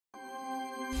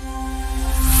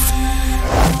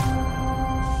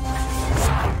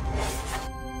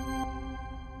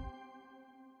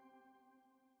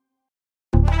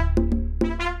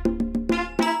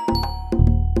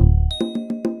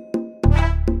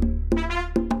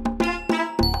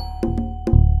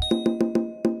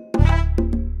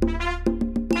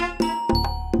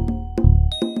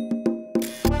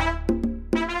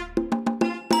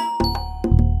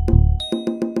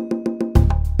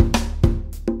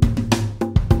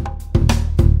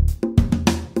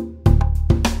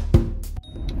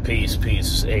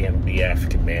Peace, A&B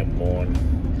African Man born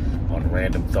on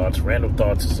Random Thoughts. Random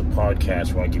Thoughts is a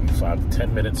podcast where I give you 5 to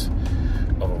 10 minutes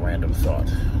of a random thought.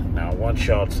 Now, I want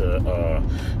y'all to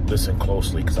listen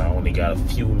closely because I only got a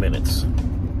few minutes,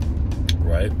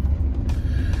 right?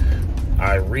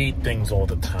 I read things all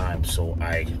the time, so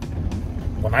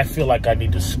when I feel like I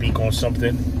need to speak on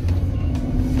something,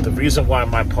 the reason why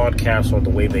my podcasts are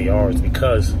the way they are is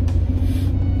because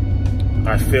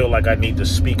I feel like I need to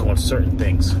speak on certain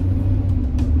things.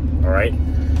 All right.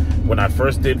 When I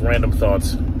first did Random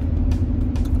Thoughts,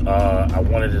 I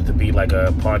wanted it to be like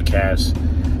a podcast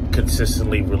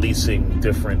consistently releasing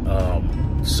different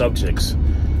subjects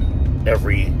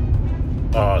every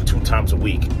 2 times a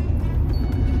week.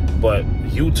 But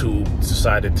YouTube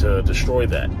decided to destroy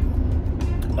that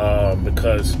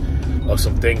because of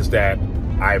some things that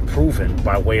I've proven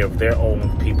by way of their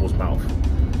own people's mouth.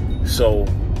 So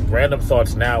Random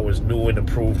Thoughts now is new and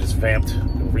improved, is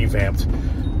revamped.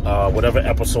 Whatever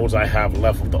episodes I have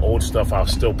left of the old stuff, I'll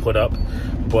still put up.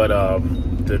 But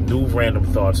the new Random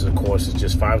Thoughts, of course, is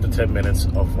just 5 to 10 minutes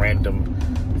of random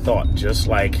thought, just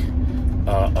like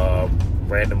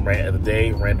random rant of the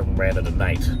day, random rant of the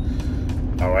night.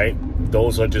 All right,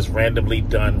 those are just randomly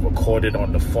done, recorded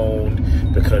on the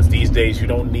phone, because these days you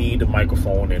don't need a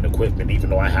microphone and equipment. Even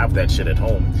though I have that shit at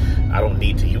home, I don't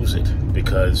need to use it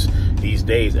because these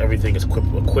days everything is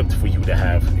equipped for you to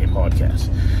have a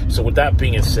podcast. So with that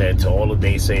being said, to all the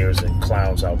naysayers and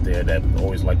clowns out there that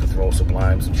always like to throw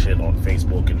sublimes and shit on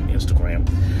Facebook and Instagram,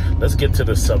 let's get to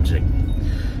the subject.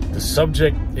 The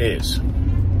subject is,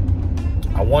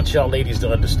 I want y'all ladies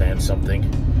to understand something.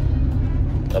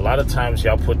 A lot of times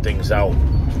y'all put things out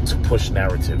to push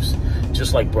narratives,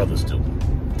 just like brothers do.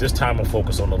 This time I'll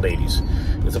focus on the ladies.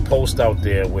 There's a post out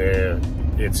there where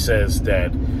it says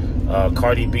that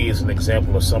Cardi B is an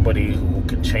example of somebody who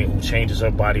changes her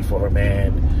body for her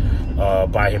man,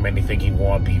 buy him anything he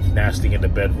wants, be nasty in the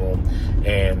bedroom,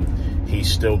 and he's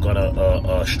still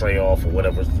gonna stray off or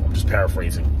whatever. I'm just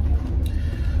paraphrasing.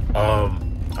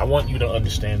 I want you to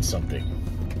understand something.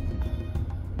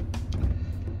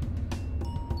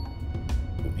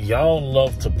 Y'all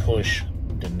love to push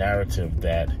the narrative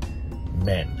that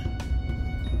men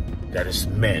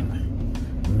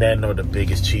are the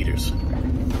biggest cheaters.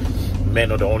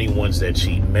 Men are the only ones that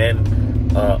cheat. Men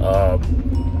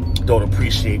don't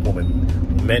appreciate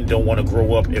women. Men don't want to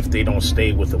grow up if they don't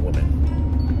stay with a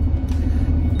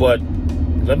woman. But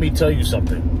let me tell you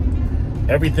something.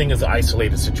 Everything is an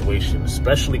isolated situation,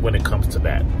 especially when it comes to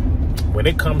that. When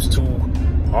it comes to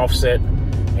Offset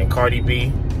and Cardi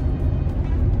B,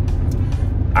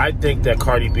 I think that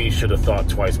Cardi B should have thought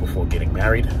twice before getting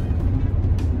married.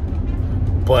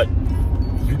 But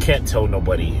you can't tell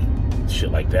nobody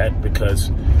shit like that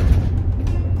because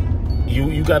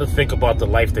you got to think about the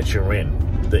life that you're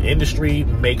in. The industry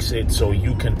makes it so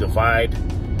you can divide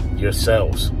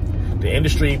yourselves. The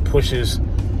industry pushes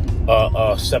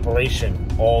separation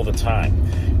all the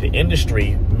time. The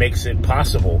industry makes it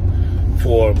possible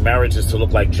for marriages to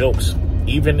look like jokes,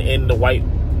 even in the white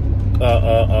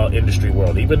industry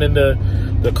world, even in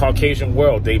the Caucasian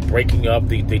world. They breaking up,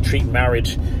 they treat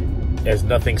marriage as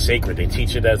nothing sacred. They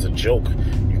teach it as a joke.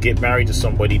 You get married to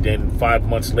somebody, then 5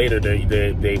 months later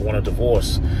they want a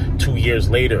divorce. 2 years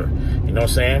later, you know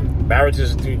what I'm saying?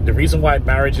 Marriages, the reason why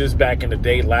marriages back in the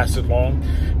day lasted long,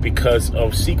 because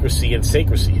of secrecy and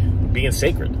sacredcy, being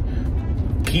sacred,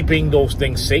 keeping those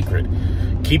things sacred,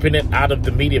 keeping it out of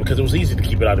the media, because it was easy to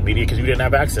keep it out of the media because you didn't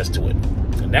have access to it.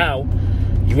 And now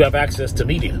you have access to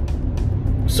media,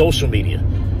 social media,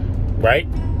 right?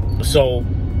 So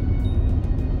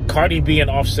Cardi B and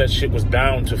Offset shit was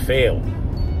bound to fail.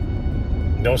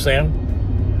 You know what I'm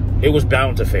saying? It was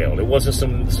bound to fail. It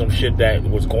wasn't some shit that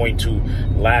was going to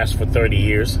last for 30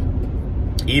 years.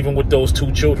 Even with those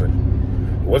 2 children.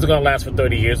 It wasn't going to last for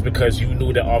 30 years because you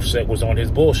knew that Offset was on his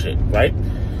bullshit, right?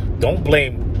 Don't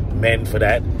blame men for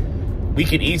that. We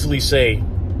could easily say,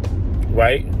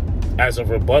 right, as a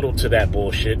rebuttal to that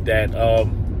bullshit, that,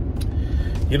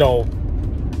 you know,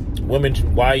 women,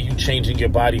 why are you changing your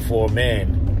body for a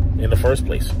man in the first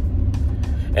place?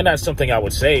 And that's something I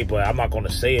would say, but I'm not going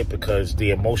to say it because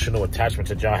the emotional attachment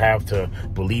that y'all have to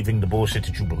believing the bullshit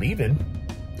that you believe in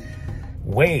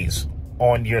weighs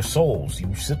on your souls.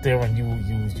 You sit there and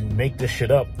you make this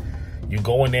shit up. You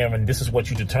go in there and this is what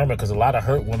you determine, because a lot of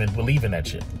hurt women believe in that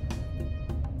shit.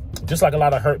 Just like a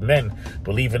lot of hurt men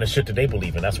believe in the shit that they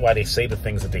believe in. That's why they say the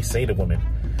things that they say to women.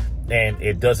 And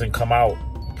it doesn't come out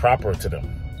proper to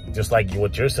them. Just like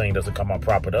what you're saying doesn't come out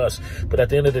proper to us. But at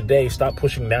the end of the day, stop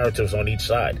pushing narratives on each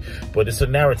side. But it's a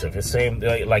narrative. It's saying,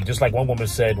 like, just like one woman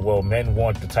said, well, men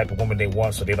want the type of woman they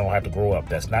want so they don't have to grow up.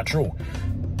 That's not true.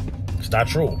 It's not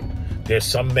true. There's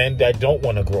some men that don't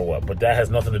want to grow up, but that has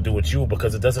nothing to do with you,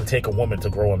 because it doesn't take a woman to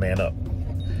grow a man up.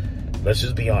 Let's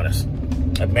just be honest.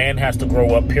 A man has to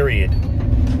grow up, period,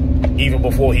 even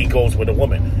before he goes with a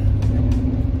woman.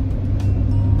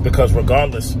 Because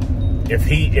regardless, if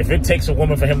it takes a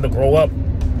woman for him to grow up,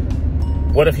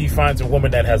 what if he finds a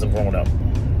woman that hasn't grown up?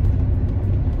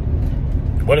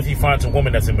 What if he finds a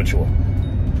woman that's immature?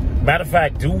 Matter of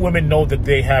fact, do women know that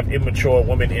they have immature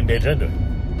women in their gender?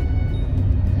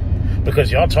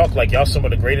 Because y'all talk like y'all some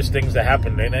of the greatest things that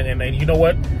happen. And you know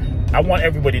what? I want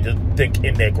everybody to think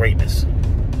in their greatness.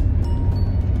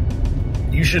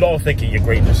 You should all think in your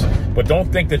greatness. But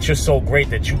don't think that you're so great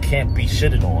that you can't be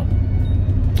shitted on.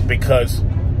 Because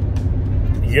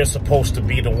you're supposed to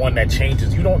be the one that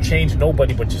changes. You don't change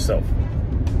nobody but yourself.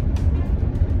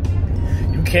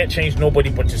 You can't change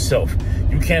nobody but yourself.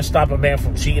 You can't stop a man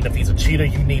from cheating. If he's a cheater,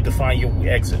 you need to find your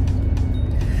exit.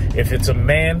 If it's a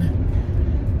man,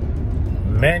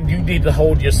 you need to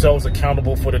hold yourselves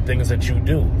accountable for the things that you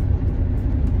do.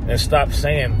 And stop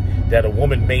saying that a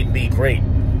woman made me great.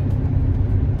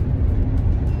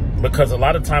 Because a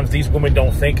lot of times these women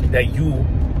don't think that you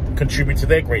contribute to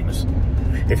their greatness.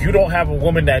 If you don't have a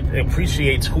woman that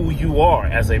appreciates who you are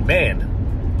as a man,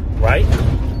 right?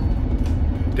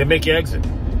 Then make your exit.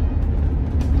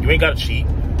 You ain't got to cheat.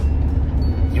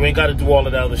 You ain't got to do all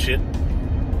of that other shit.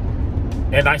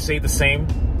 And I say the same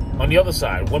on the other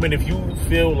side. Women, if you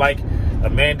feel like a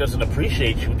man doesn't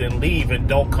appreciate you, then leave and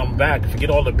don't come back. Forget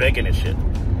all the begging and shit.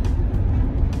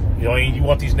 You know, you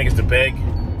want these niggas to beg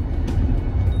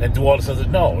and do all this other.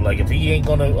 No, like if he ain't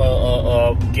gonna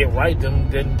get right,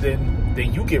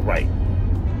 then you get right.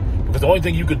 Because the only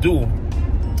thing you could do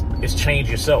is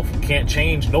change yourself. You can't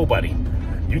change nobody.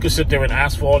 You can sit there and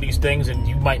ask for all these things and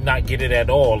you might not get it at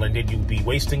all, and then you'll be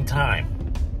wasting time.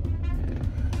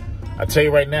 I tell you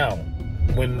right now,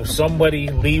 when somebody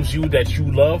leaves you that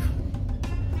you love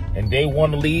and they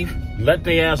want to leave, let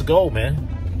their ass go, man.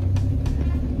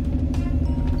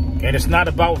 And it's not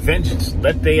about vengeance.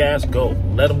 Let their ass go.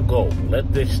 Let them go.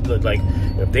 Let this, like,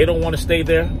 if they don't want to stay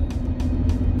there,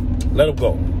 let them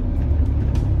go.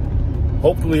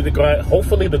 Hopefully the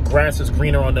grass is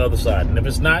greener on the other side. And if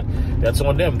it's not, that's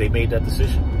on them. They made that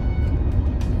decision.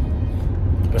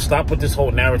 But stop with this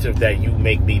whole narrative that you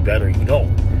make me better. You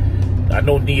don't. I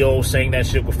know Neo saying that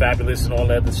shit with Fabulous and all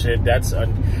that other shit. That's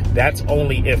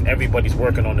only if everybody's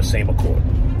working on the same accord.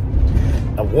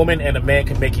 A woman and a man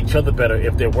can make each other better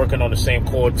if they're working on the same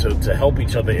chord to help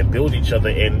each other and build each other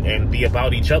and be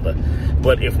about each other.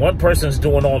 But if one person's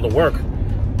doing all the work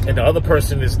and the other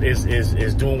person is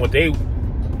doing what they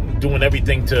doing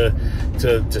everything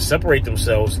to separate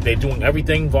themselves, they're doing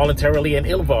everything voluntarily and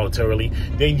involuntarily,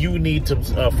 then you need to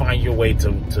find your way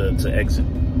to exit.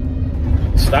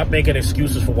 Stop making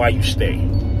excuses for why you stay.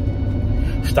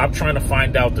 Stop trying to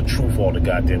find out the truth all the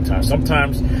goddamn time.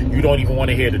 Sometimes you don't even want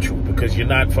to hear the truth because you're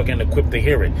not fucking equipped to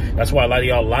hear it. That's why a lot of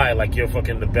y'all lie like you're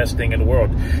fucking the best thing in the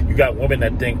world. You got women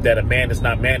that think that a man is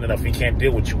not man enough, he can't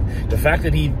deal with you. The fact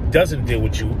that he doesn't deal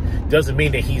with you doesn't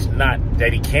mean that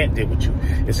he can't deal with you.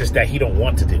 It's just that he don't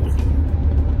want to deal with you.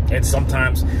 And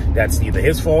sometimes that's either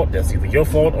his fault, that's either your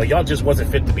fault, or y'all just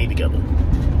wasn't fit to be together.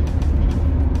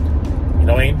 You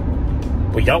know what I mean?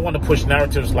 But y'all want to push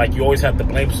narratives like you always have to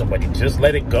blame somebody. Just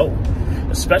let it go.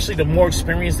 Especially the more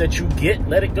experience that you get,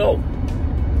 let it go.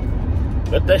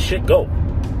 Let that shit go.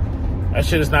 That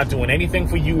shit is not doing anything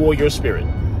for you or your spirit.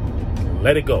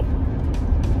 Let it go.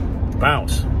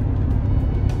 Bounce.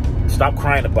 Stop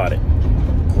crying about it.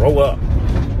 Grow up.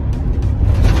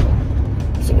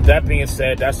 So with that being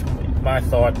said, that's my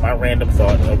thought, my random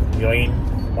thought of, you know what I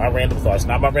mean? My random thought. It's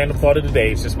not my random thought of the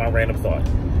day, it's just my random thought.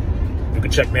 You can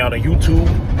check me out on YouTube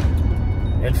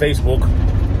and Facebook,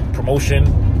 promotion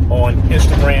on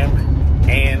Instagram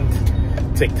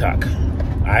and TikTok.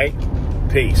 All right?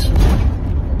 Peace.